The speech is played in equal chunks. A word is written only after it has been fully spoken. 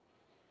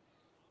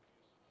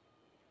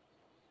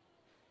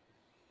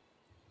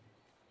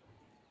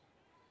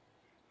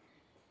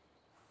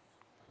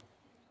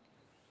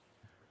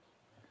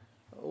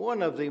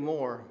One of the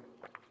more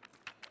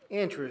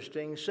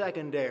interesting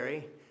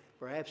secondary,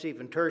 perhaps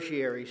even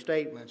tertiary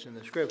statements in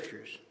the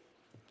Scriptures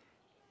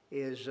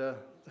is the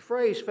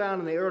phrase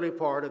found in the early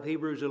part of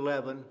Hebrews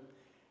 11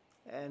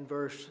 and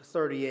verse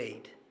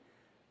 38.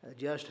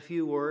 Just a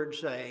few words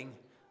saying,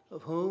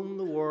 of whom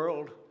the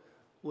world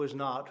was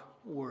not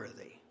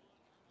worthy.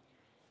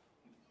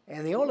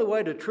 And the only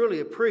way to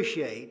truly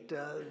appreciate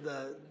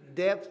the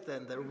depth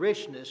and the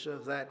richness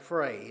of that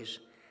phrase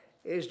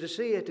is to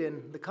see it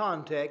in the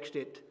context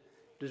it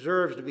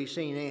deserves to be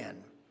seen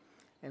in.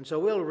 And so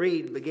we'll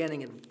read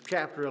beginning in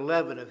chapter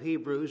 11 of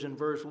Hebrews in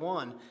verse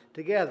 1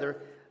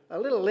 together, a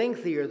little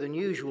lengthier than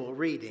usual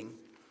reading,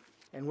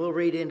 and we'll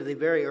read into the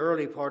very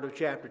early part of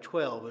chapter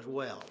 12 as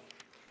well.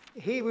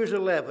 Hebrews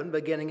 11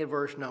 beginning in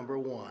verse number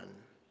 1.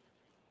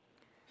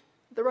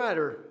 The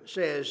writer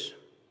says,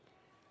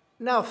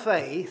 "Now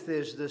faith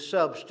is the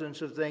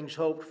substance of things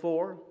hoped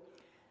for,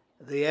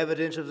 the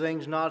evidence of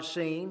things not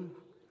seen,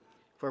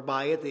 for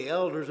by it the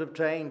elders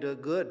obtained a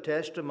good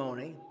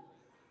testimony.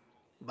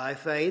 By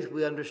faith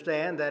we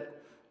understand that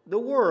the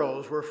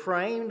worlds were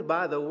framed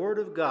by the word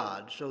of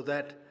God, so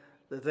that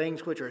the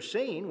things which are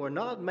seen were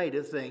not made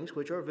of things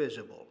which are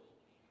visible.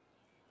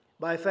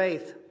 By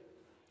faith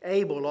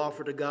Abel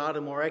offered to God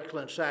a more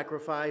excellent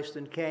sacrifice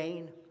than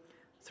Cain,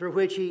 through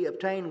which he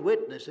obtained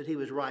witness that he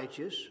was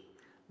righteous,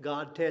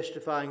 God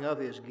testifying of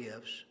his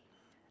gifts,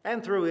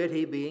 and through it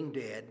he, being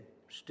dead,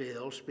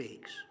 still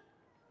speaks.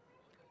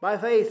 By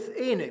faith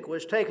Enoch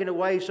was taken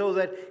away so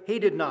that he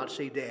did not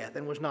see death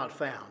and was not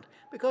found,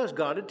 because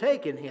God had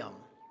taken him.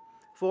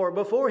 For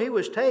before he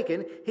was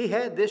taken, he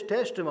had this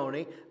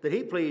testimony that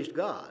he pleased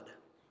God.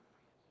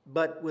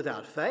 But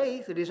without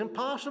faith it is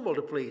impossible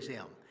to please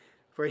him.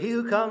 For he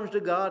who comes to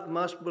God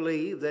must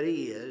believe that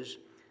he is,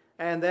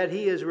 and that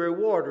he is a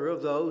rewarder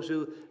of those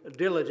who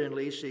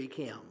diligently seek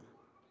him.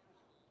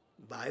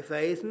 By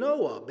faith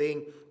Noah,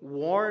 being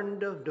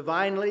warned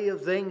divinely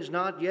of things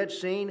not yet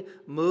seen,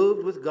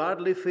 moved with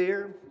godly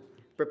fear,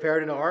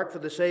 prepared an ark for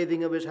the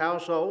saving of his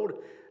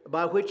household,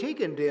 by which he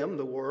condemned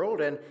the world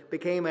and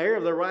became heir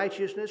of the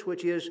righteousness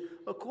which is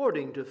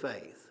according to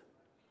faith.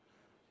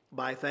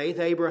 By faith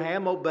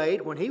Abraham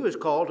obeyed when he was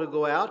called to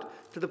go out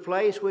to the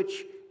place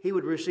which he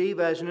would receive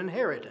as an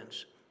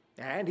inheritance,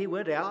 and he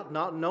went out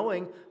not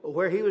knowing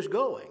where he was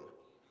going.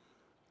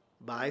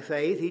 By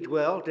faith he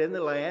dwelt in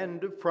the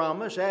land of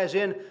promise, as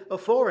in a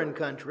foreign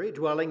country,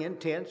 dwelling in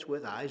tents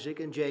with Isaac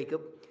and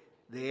Jacob,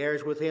 the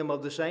heirs with him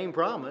of the same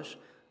promise,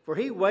 for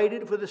he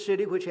waited for the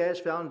city which has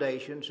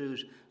foundations,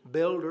 whose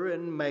builder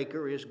and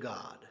maker is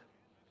God.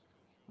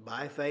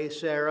 By faith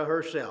Sarah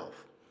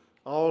herself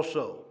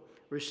also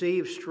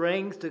received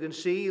strength to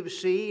conceive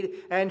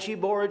seed, and she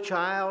bore a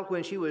child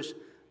when she was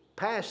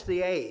past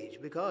the age,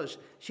 because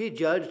she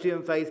judged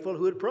him faithful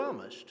who had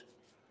promised.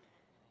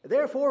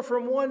 Therefore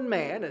from one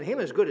man, and him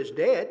as good as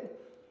dead,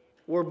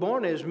 were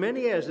born as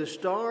many as the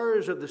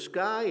stars of the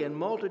sky, in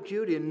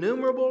multitude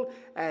innumerable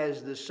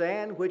as the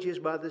sand which is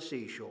by the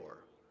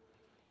seashore.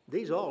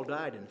 These all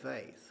died in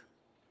faith,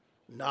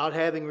 not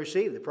having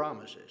received the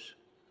promises,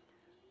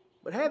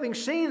 but having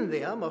seen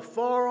them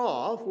afar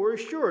off, were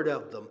assured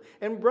of them,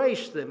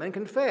 embraced them, and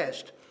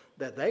confessed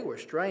that they were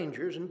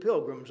strangers and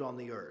pilgrims on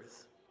the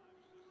earth.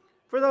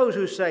 For those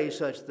who say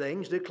such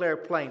things declare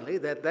plainly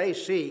that they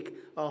seek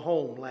a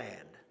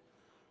homeland.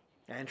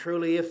 And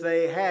truly, if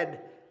they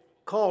had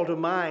called to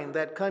mind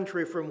that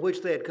country from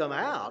which they had come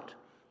out,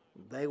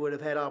 they would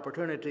have had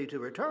opportunity to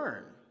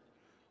return.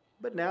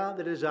 But now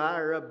they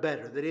desire a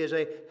better, that is,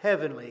 a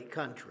heavenly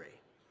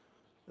country.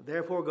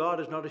 Therefore God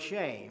is not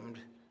ashamed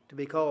to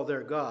be called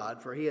their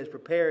God, for he has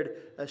prepared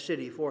a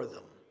city for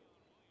them.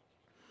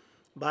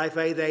 By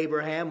faith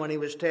Abraham, when he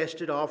was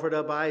tested, offered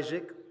up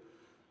Isaac,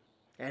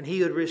 and he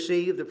who had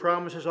received the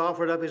promises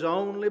offered up his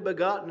only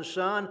begotten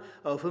son,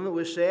 of whom it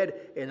was said,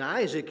 in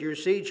Isaac your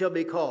seed shall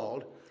be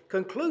called,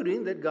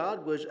 concluding that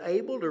God was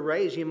able to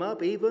raise him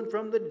up even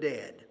from the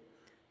dead,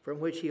 from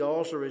which he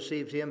also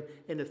received him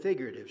in a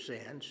figurative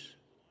sense.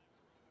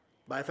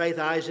 By faith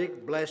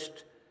Isaac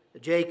blessed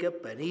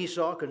Jacob and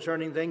Esau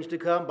concerning things to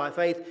come. By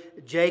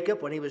faith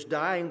Jacob, when he was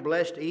dying,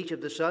 blessed each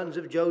of the sons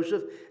of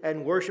Joseph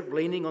and worshipped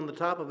leaning on the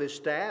top of his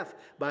staff.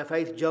 By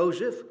faith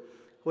Joseph,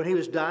 when he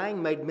was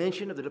dying, made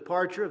mention of the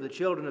departure of the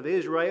children of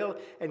Israel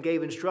and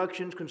gave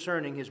instructions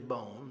concerning his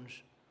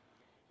bones.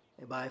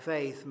 And by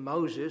faith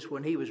Moses,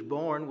 when he was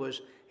born,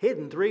 was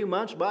hidden 3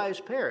 months by his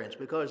parents,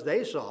 because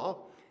they saw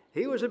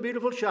he was a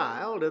beautiful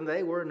child, and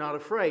they were not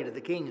afraid of the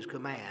king's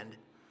command.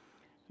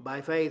 By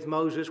faith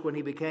Moses, when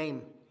he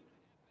became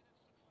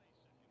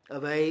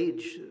of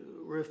age,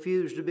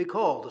 refused to be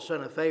called the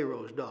son of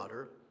Pharaoh's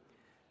daughter,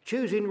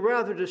 choosing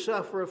rather to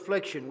suffer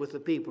affliction with the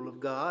people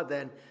of God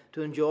than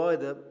to enjoy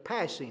the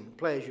passing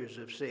pleasures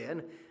of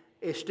sin,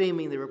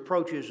 esteeming the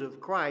reproaches of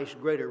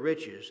Christ greater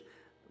riches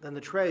than the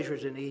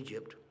treasures in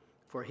Egypt,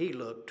 for he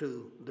looked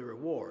to the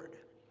reward.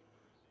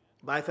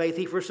 By faith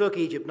he forsook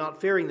Egypt, not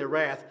fearing the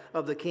wrath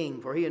of the king,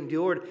 for he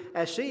endured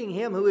as seeing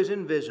him who is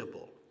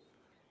invisible.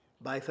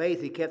 By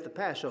faith he kept the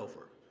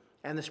Passover,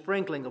 and the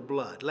sprinkling of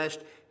blood,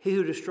 lest he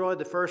who destroyed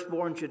the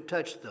firstborn should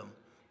touch them.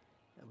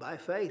 By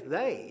faith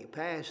they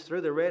passed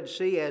through the Red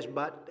Sea as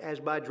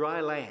by dry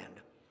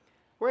land,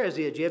 whereas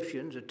the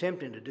Egyptians,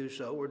 attempting to do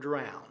so, were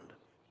drowned.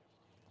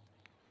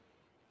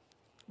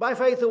 By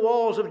faith the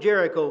walls of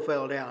Jericho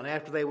fell down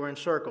after they were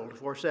encircled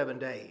for 7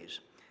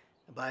 days.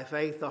 By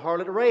faith the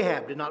harlot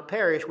Rahab did not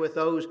perish with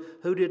those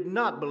who did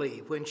not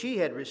believe when she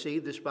had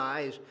received the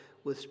spies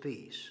with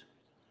peace.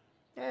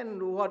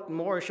 And what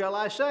more shall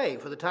I say?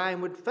 For the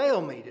time would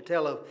fail me to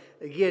tell of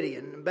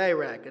Gideon, and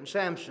Barak, and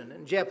Samson,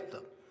 and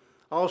Jephthah,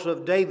 also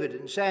of David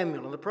and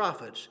Samuel and the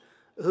prophets,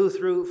 who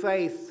through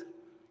faith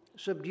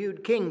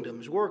subdued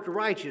kingdoms, worked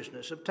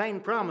righteousness,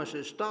 obtained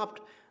promises,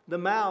 stopped the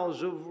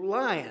mouths of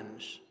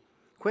lions,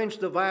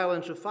 quenched the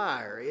violence of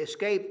fire,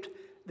 escaped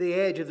the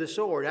edge of the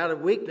sword, out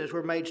of weakness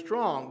were made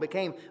strong,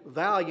 became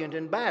valiant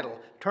in battle,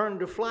 turned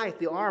to flight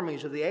the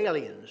armies of the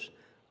aliens.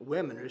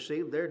 Women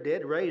received their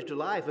dead raised to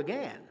life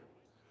again.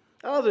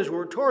 Others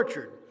were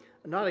tortured,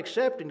 not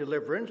accepting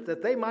deliverance,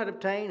 that they might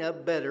obtain a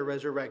better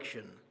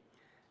resurrection.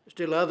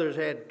 Still others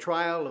had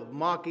trial of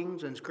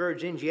mockings and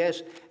scourgings,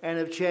 yes, and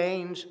of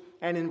chains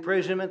and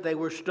imprisonment. They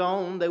were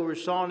stoned, they were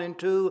sawn in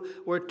two,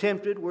 were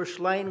tempted, were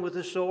slain with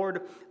the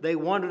sword. They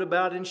wandered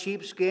about in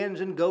sheepskins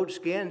and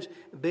goatskins,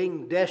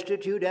 being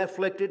destitute,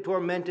 afflicted,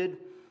 tormented,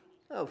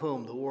 of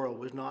whom the world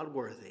was not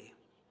worthy.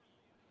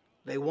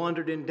 They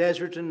wandered in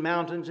deserts and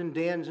mountains and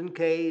dens and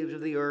caves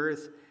of the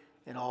earth,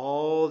 and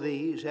all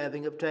these,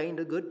 having obtained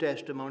a good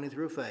testimony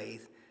through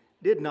faith,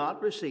 did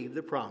not receive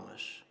the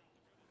promise,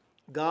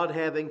 God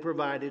having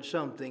provided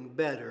something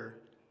better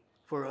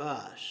for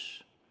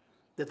us,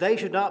 that they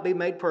should not be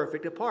made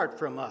perfect apart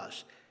from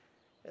us.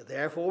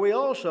 Therefore we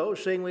also,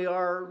 seeing we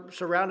are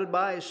surrounded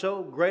by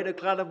so great a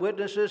cloud of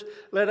witnesses,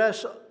 let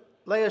us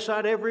lay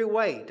aside every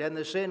weight and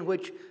the sin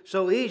which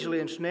so easily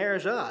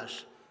ensnares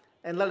us,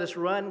 and let us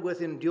run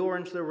with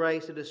endurance the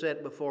race that is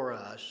set before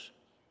us,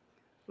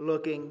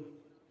 looking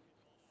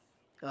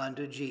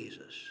unto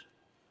Jesus,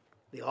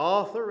 the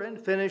author and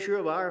finisher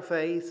of our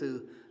faith,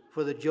 who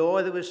for the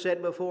joy that was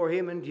set before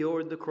him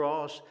endured the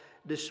cross,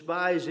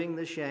 despising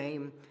the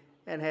shame,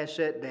 and has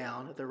sat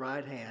down at the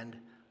right hand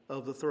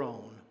of the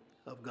throne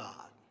of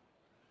God.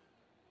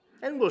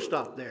 And we'll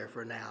stop there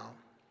for now.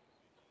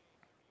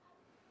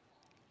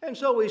 And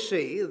so we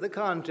see the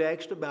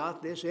context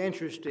about this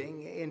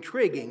interesting,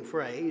 intriguing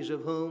phrase,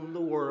 of whom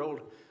the world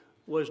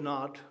was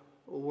not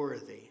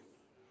worthy.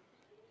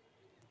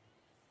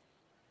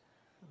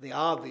 The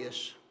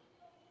obvious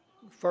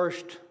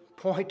first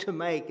point to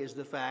make is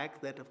the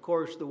fact that, of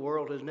course, the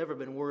world has never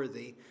been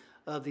worthy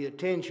of the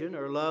attention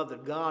or love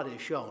that God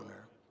has shown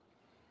her,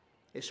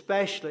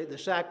 especially the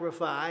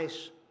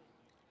sacrifice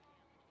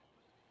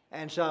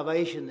and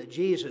salvation that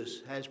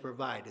Jesus has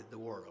provided the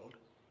world.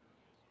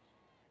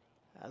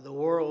 The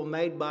world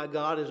made by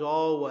God is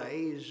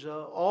always,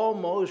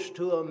 almost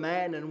to a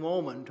man and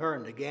woman,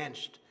 turned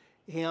against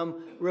him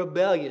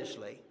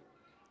rebelliously,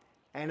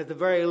 and at the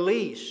very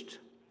least,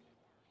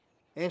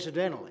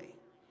 incidentally.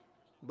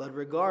 But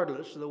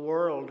regardless, the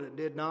world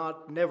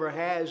never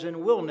has,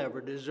 and will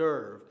never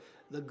deserve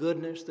the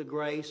goodness, the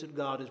grace that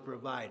God has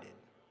provided.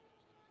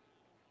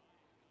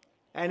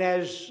 And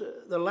as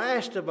the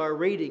last of our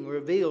reading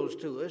reveals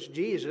to us,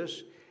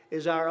 Jesus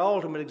is our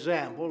ultimate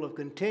example of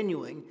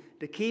continuing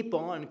to keep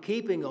on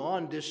keeping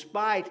on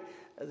despite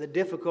the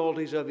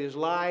difficulties of his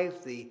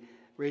life, the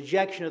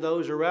rejection of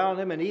those around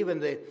him, and even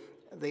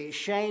the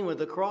shame of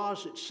the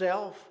cross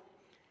itself.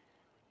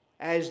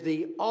 As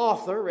the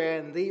author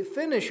and the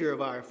finisher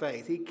of our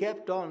faith, he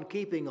kept on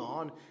keeping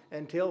on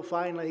until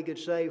finally he could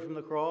say from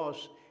the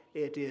cross,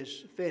 "It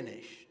is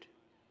finished."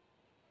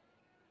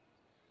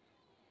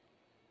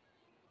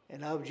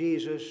 And of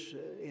Jesus,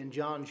 in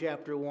John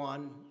chapter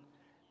 1,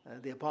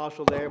 the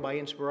apostle there by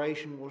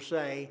inspiration will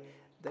say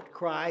that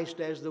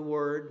Christ, as the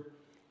Word,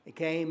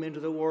 came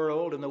into the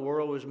world, and the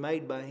world was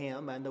made by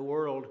him, and the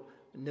world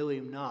knew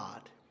him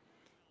not.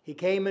 He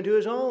came into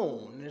his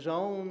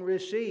own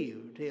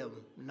received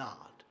him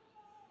not.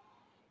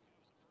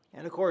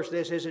 And of course,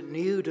 this isn't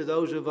new to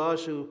those of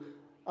us who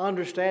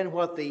understand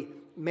what the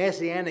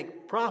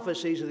messianic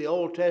prophecies of the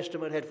Old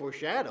Testament had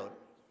foreshadowed.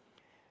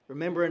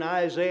 Remember in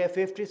Isaiah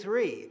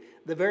 53,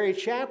 the very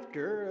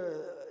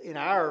chapter in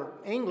our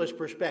English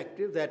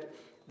perspective that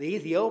the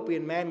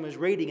Ethiopian man was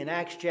reading in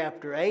Acts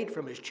chapter 8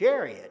 from his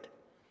chariot.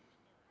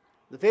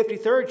 The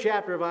 53rd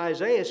chapter of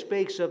Isaiah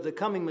speaks of the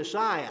coming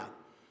Messiah,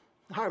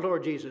 our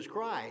Lord Jesus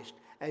Christ,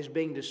 as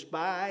being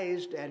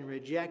despised and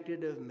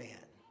rejected of men.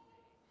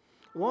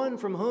 One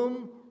from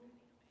whom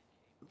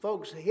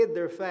folks hid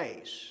their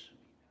face,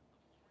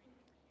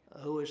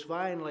 who was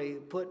finally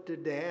put to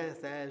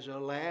death as a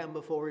lamb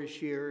before his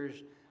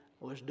shearers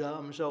was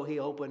dumb, so he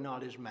opened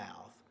not his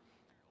mouth,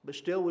 but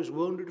still was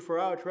wounded for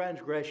our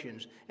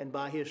transgressions, and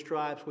by his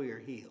stripes we are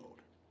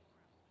healed.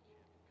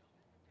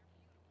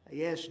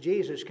 Yes,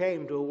 Jesus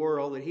came to a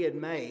world that he had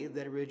made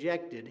that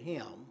rejected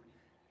him.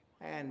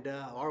 And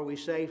are we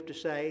safe to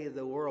say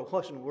the world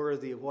wasn't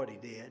worthy of what he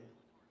did?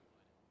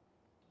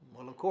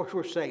 Well, of course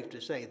we're safe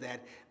to say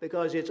that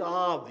because it's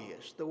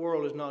obvious the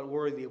world is not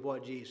worthy of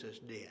what Jesus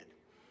did.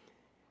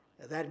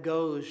 That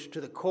goes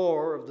to the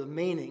core of the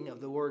meaning of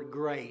the word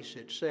grace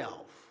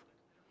itself.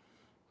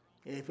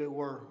 If it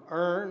were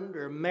earned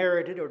or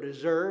merited or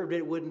deserved,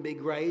 it wouldn't be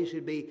grace.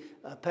 It'd be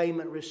a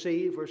payment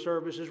received for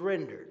services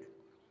rendered.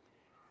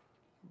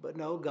 But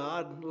no,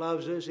 God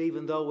loves us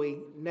even though we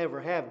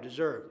never have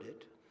deserved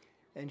it.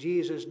 And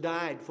Jesus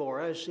died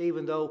for us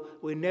even though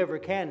we never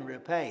can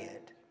repay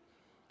it.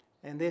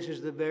 And this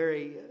is the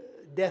very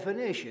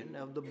definition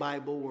of the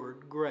Bible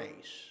word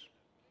grace.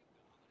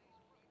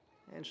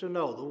 And so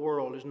no, the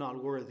world is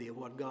not worthy of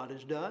what God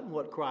has done,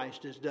 what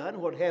Christ has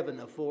done, what heaven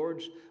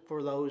affords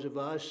for those of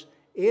us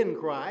in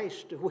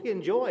Christ. We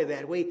enjoy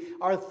that. We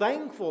are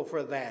thankful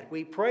for that.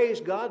 We praise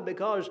God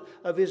because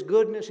of His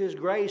goodness, His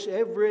grace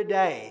every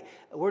day.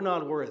 We're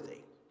not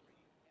worthy.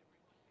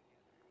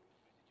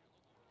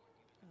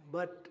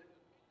 But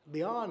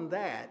beyond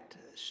that,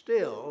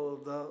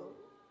 still, the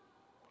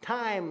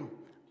time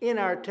in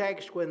our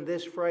text when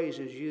this phrase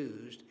is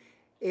used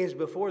is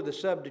before the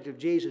subject of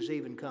Jesus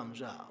even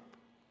comes up.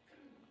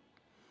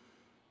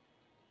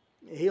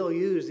 He'll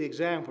use the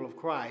example of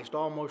Christ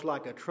almost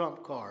like a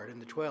trump card in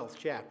the 12th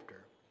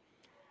chapter,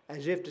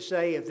 as if to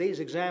say, if these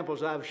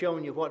examples I've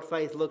shown you what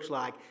faith looks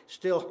like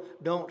still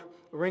don't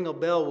ring a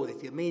bell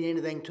with you, mean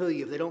anything to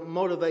you, if they don't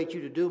motivate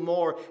you to do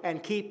more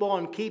and keep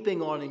on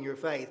keeping on in your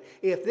faith,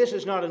 if this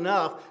is not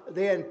enough,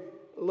 then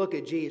look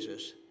at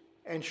Jesus.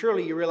 And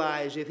surely you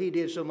realize if He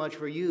did so much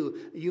for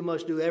you, you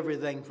must do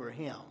everything for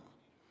Him.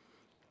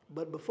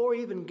 But before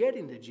even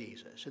getting to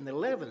Jesus, in the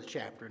 11th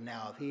chapter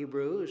now of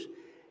Hebrews,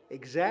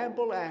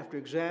 example after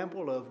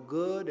example of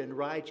good and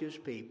righteous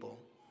people,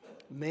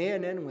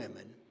 men and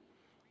women,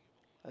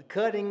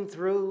 cutting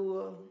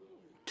through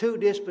two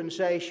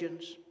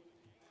dispensations,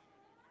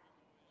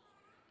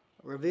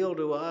 reveal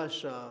to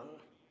us a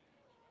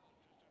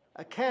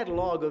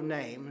catalog of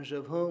names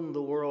of whom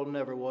the world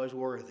never was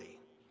worthy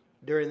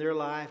during their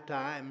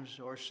lifetimes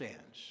or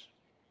since.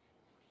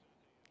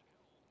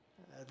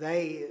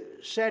 They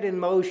set in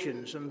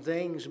motion some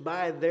things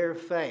by their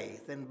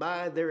faith and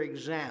by their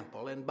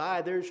example and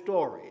by their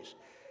stories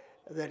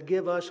that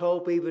give us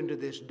hope even to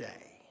this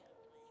day.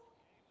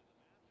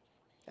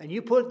 And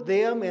you put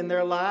them in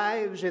their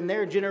lives, in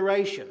their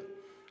generation,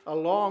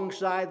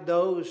 alongside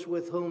those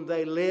with whom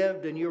they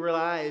lived, and you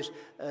realize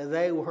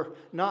they were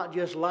not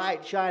just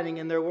light shining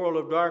in their world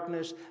of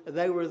darkness,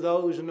 they were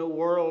those in a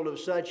world of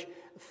such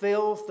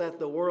filth that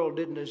the world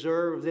didn't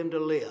deserve them to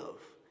live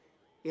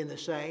in the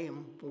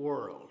same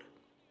world.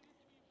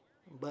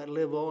 But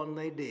live on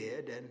they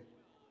did and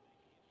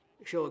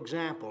show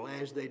example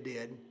as they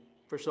did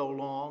for so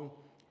long,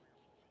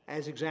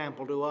 as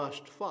example to us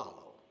to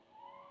follow.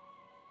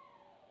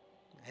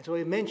 And so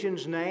he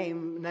mentions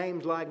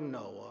names like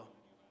Noah.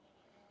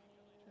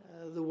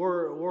 The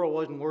world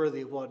wasn't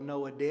worthy of what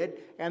Noah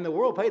did, and the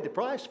world paid the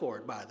price for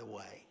it, by the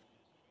way.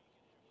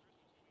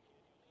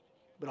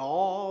 But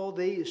all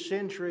these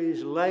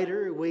centuries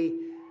later,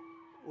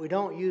 we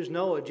don't use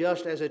Noah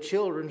just as a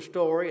children's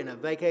story in a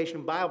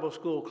vacation Bible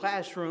school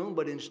classroom,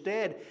 but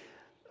instead,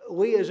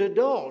 we as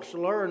adults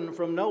learn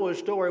from Noah's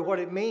story what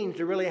it means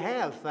to really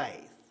have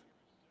faith,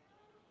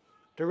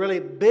 to really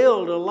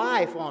build a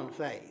life on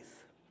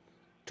faith,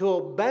 to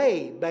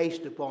obey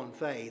based upon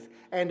faith,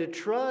 and to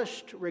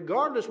trust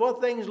regardless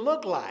what things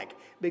look like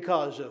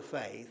because of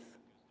faith.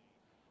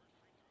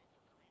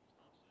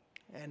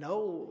 And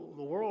no,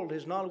 the world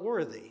is not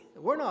worthy.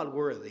 We're not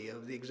worthy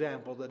of the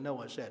example that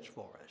Noah sets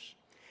for us.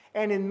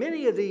 And in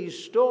many of these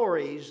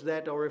stories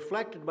that are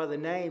reflected by the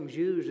names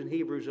used in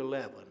Hebrews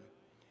 11,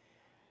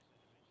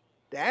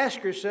 to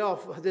ask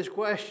yourself this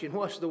question,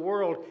 is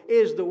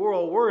the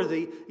world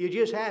worthy? You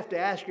just have to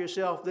ask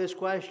yourself this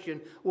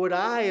question, would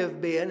I have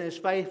been as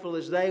faithful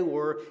as they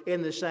were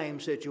in the same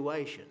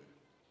situation?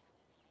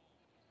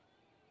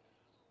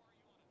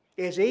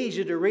 It's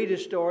easy to read a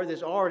story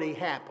that's already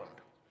happened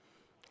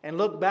and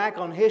look back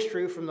on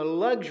history from the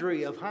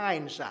luxury of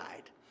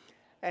hindsight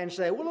and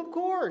say, well, of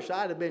course,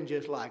 I'd have been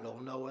just like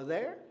old Noah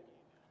there.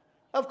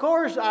 Of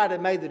course, I'd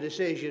have made the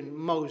decision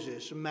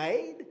Moses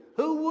made.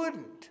 Who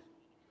wouldn't?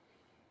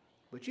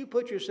 But you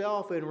put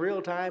yourself in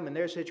real time in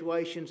their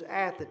situations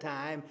at the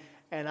time,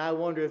 and I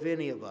wonder if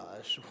any of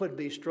us would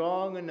be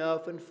strong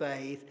enough in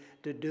faith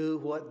to do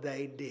what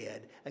they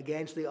did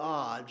against the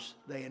odds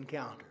they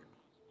encountered.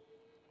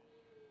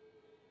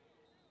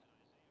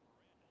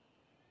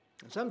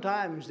 And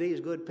sometimes these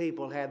good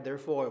people had their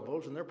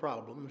foibles and their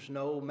problems.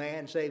 No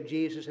man save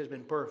Jesus has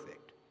been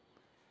perfect.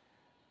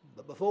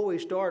 But before we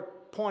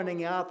start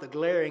pointing out the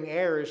glaring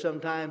errors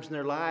sometimes in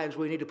their lives,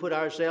 we need to put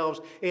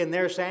ourselves in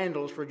their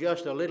sandals for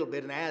just a little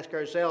bit and ask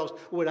ourselves,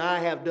 would I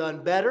have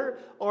done better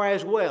or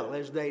as well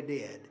as they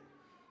did?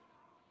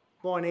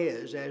 Point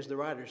is, as the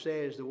writer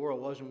says, the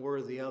world wasn't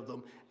worthy of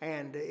them,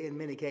 and in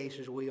many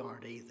cases we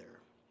aren't either.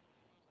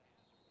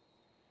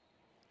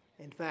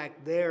 In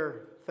fact,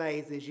 their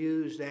faith is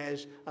used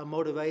as a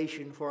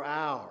motivation for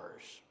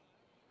ours.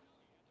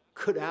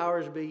 Could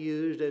ours be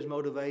used as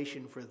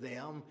motivation for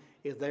them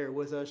if they're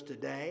with us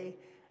today?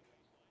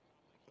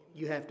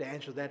 you have to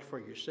answer that for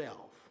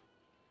yourself.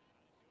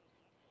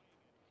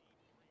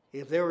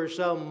 If there were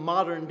some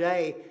modern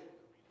day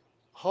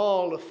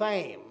Hall of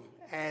Fame,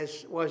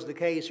 as was the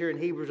case here in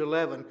Hebrews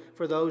 11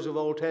 for those of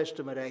Old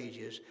Testament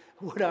ages,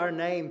 would our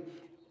name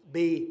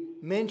be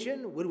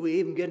mentioned? Would we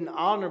even get an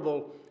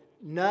honorable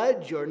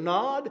nudge or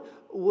nod?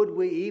 Would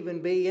we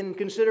even be in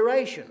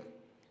consideration?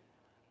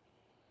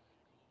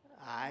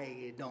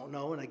 I don't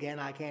know, and again,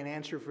 I can't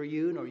answer for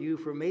you nor you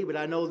for me, but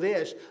I know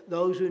this: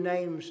 those whose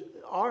names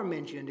are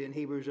mentioned in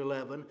Hebrews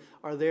 11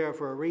 are there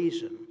for a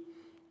reason,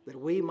 that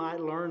we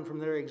might learn from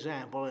their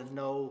example and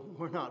know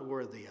we're not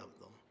worthy of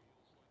them.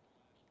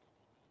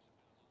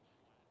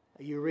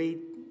 You read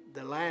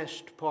the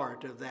last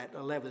part of that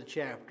 11th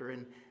chapter,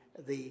 and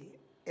the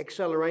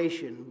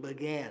acceleration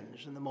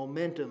begins, and the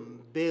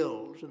momentum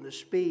builds, and the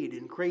speed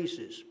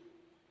increases.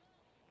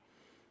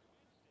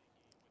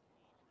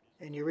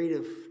 And you read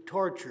of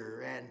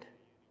torture and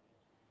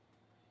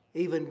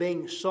even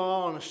being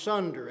sawn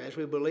asunder, as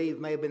we believe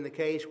may have been the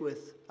case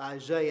with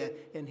Isaiah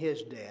in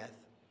his death.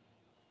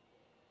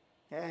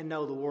 And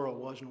no, the world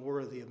wasn't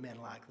worthy of men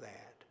like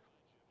that.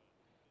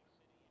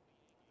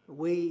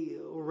 We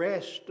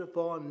rest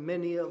upon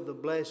many of the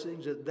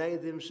blessings that they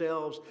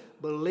themselves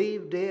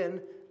believed in,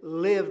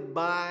 lived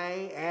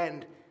by,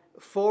 and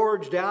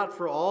forged out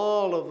for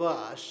all of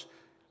us.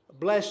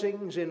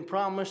 Blessings and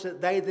promise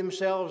that they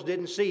themselves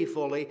didn't see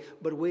fully,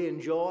 but we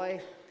enjoy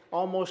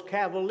almost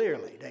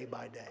cavalierly day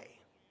by day.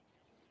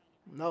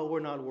 No, we're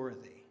not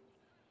worthy.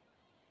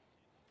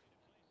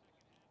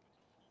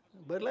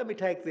 But let me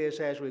take this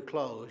as we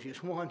close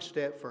just one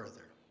step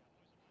further.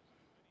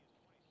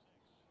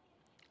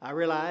 I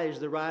realize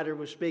the writer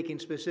was speaking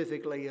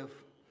specifically of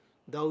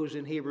those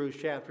in Hebrews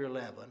chapter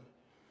 11.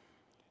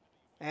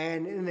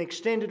 And in an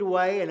extended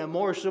way, in a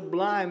more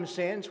sublime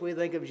sense, we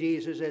think of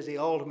Jesus as the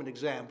ultimate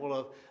example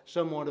of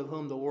someone of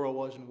whom the world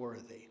wasn't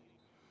worthy.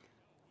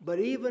 But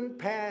even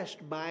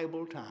past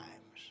Bible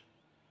times,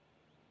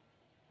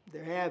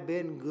 there have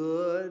been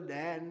good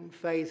and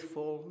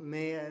faithful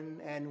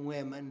men and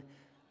women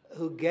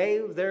who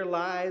gave their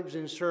lives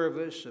in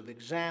service of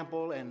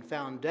example and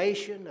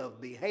foundation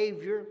of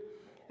behavior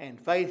and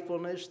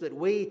faithfulness that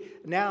we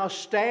now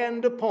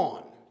stand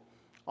upon,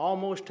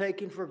 almost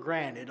taking for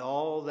granted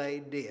all they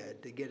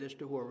did to get us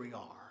to where we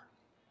are.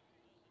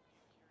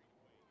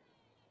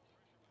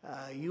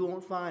 You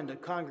won't find a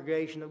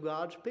congregation of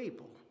God's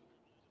people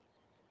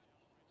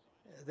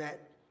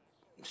that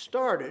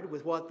started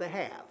with what they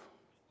have.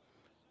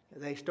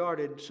 They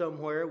started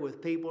somewhere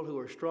with people who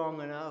are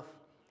strong enough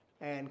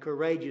and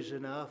courageous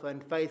enough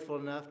and faithful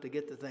enough to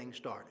get the thing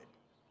started.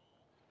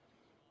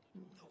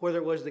 Whether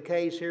it was the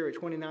case here at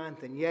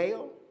 29th and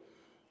Yale,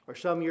 or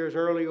some years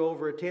earlier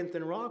over at 10th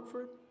and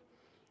Rockford,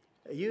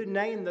 you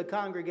name the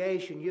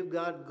congregation, you've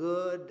got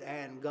good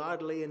and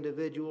godly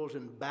individuals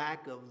in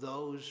back of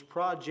those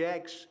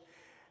projects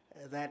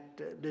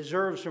that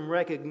deserve some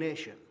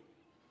recognition.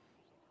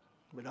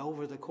 But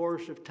over the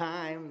course of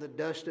time, the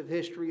dust of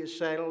history has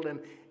settled, and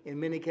in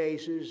many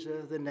cases,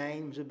 the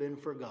names have been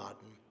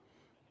forgotten,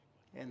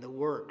 and the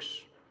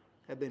works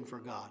have been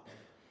forgotten.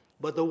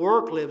 But the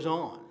work lives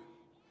on,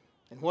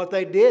 and what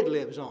they did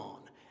lives on,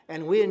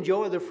 and we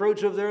enjoy the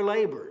fruits of their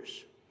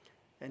labors,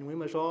 and we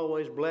must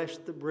always bless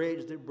the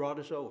bridge that brought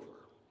us over.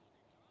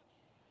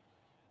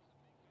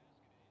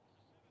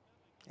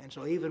 And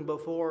so even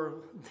before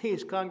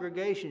these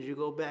congregations, you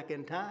go back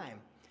in time,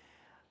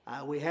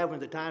 we haven't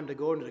the time to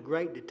go into the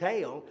great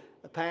detail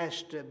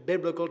past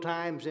biblical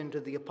times into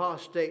the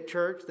apostate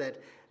church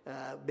that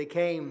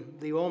became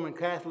the Roman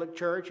Catholic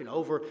Church, and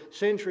over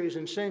centuries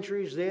and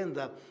centuries then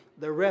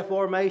the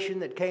Reformation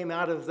that came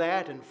out of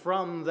that,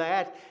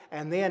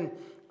 and then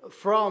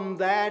from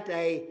that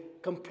a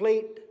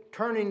complete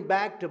turning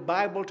back to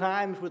Bible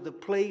times with the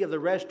plea of the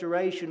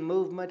Restoration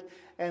movement,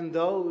 and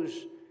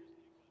those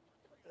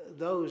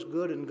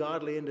good and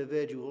godly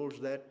individuals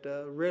that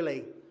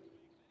really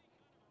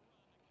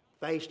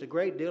faced a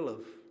great deal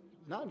of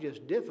not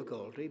just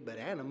difficulty, but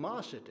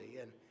animosity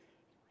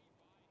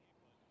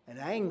and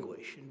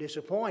anguish and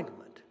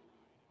disappointment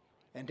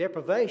and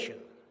deprivation,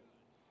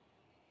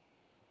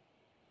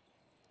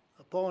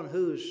 upon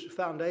whose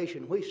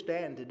foundation we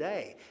stand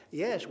today.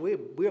 Yes,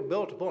 we're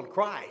built upon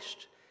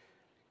Christ,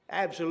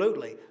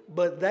 absolutely,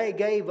 but they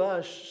gave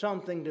us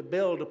something to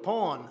build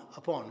upon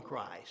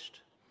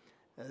Christ.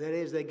 That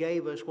is, they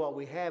gave us what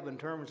we have in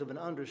terms of an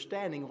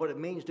understanding of what it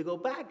means to go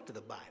back to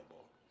the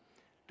Bible,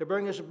 to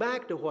bring us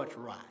back to what's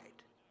right.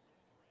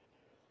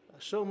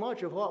 So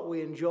much of what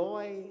we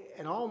enjoy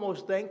and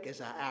almost think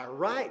is our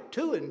right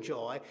to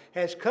enjoy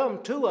has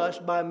come to us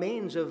by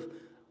means of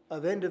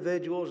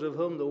individuals of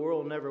whom the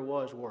world never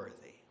was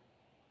worthy.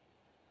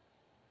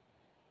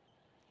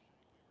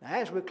 Now,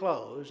 as we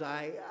close,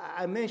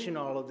 I mention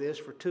all of this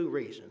for two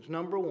reasons.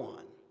 Number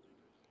one,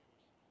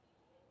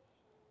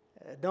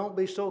 don't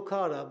be so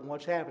caught up in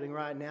what's happening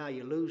right now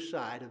you lose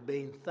sight of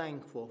being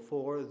thankful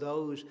for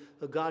those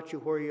who got you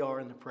where you are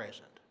in the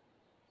present.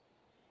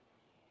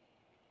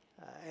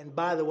 And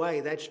by the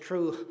way, that's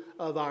true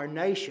of our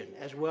nation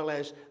as well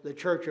as the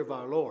church of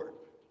our Lord.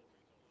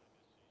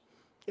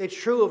 It's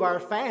true of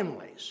our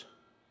families.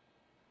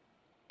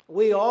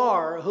 We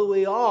are who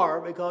we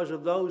are because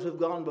of those who've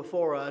gone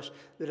before us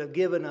that have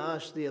given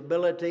us the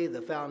ability,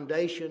 the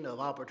foundation of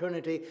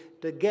opportunity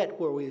to get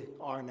where we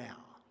are now.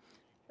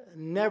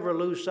 Never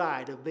lose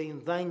sight of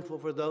being thankful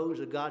for those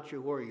that got you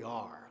where you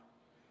are.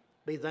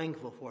 Be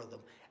thankful for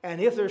them.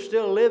 And if they're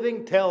still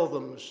living, tell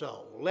them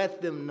so.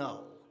 Let them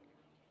know.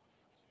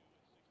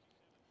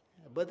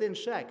 But then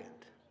second,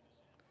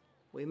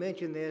 we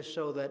mention this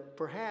so that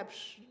perhaps,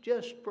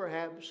 just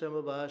perhaps, some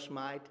of us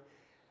might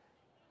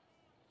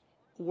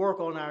work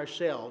on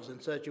ourselves in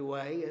such a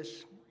way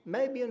as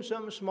maybe in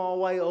some small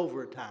way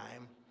over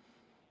time,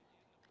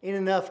 in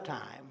enough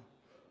time,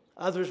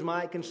 others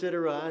might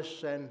consider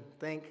us and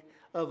think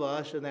of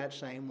us in that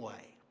same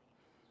way.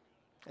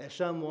 As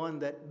someone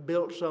that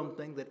built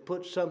something, that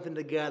put something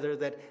together,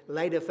 that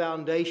laid a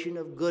foundation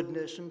of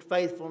goodness and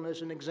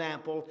faithfulness and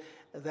example,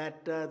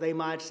 that they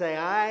might say,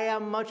 I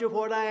am much of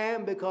what I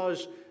am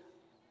because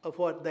of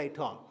what they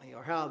taught me,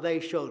 or how they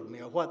showed me,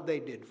 or what they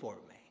did for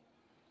me.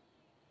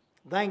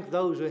 Thank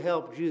those who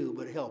helped you,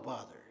 but help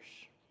others.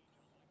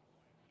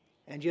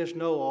 And just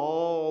know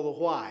all the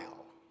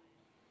while,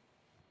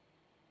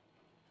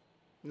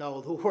 no,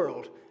 the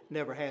world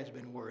never has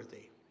been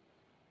worthy.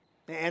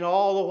 And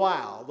all the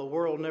while, the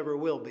world never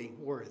will be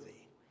worthy.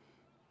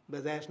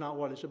 But that's not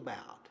what it's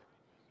about.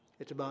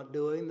 It's about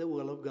doing the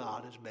will of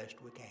God as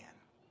best we can.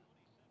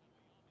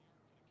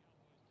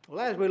 Well,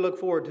 as we look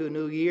forward to a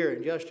new year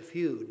in just a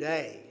few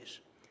days,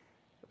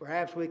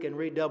 perhaps we can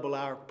redouble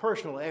our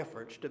personal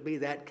efforts to be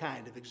that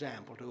kind of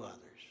example to others.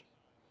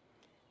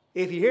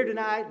 If you're here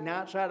tonight and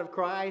outside of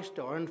Christ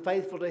or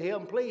unfaithful to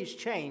Him, please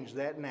change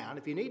that now. And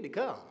if you need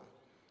to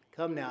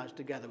come now as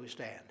together we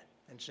stand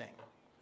and sing.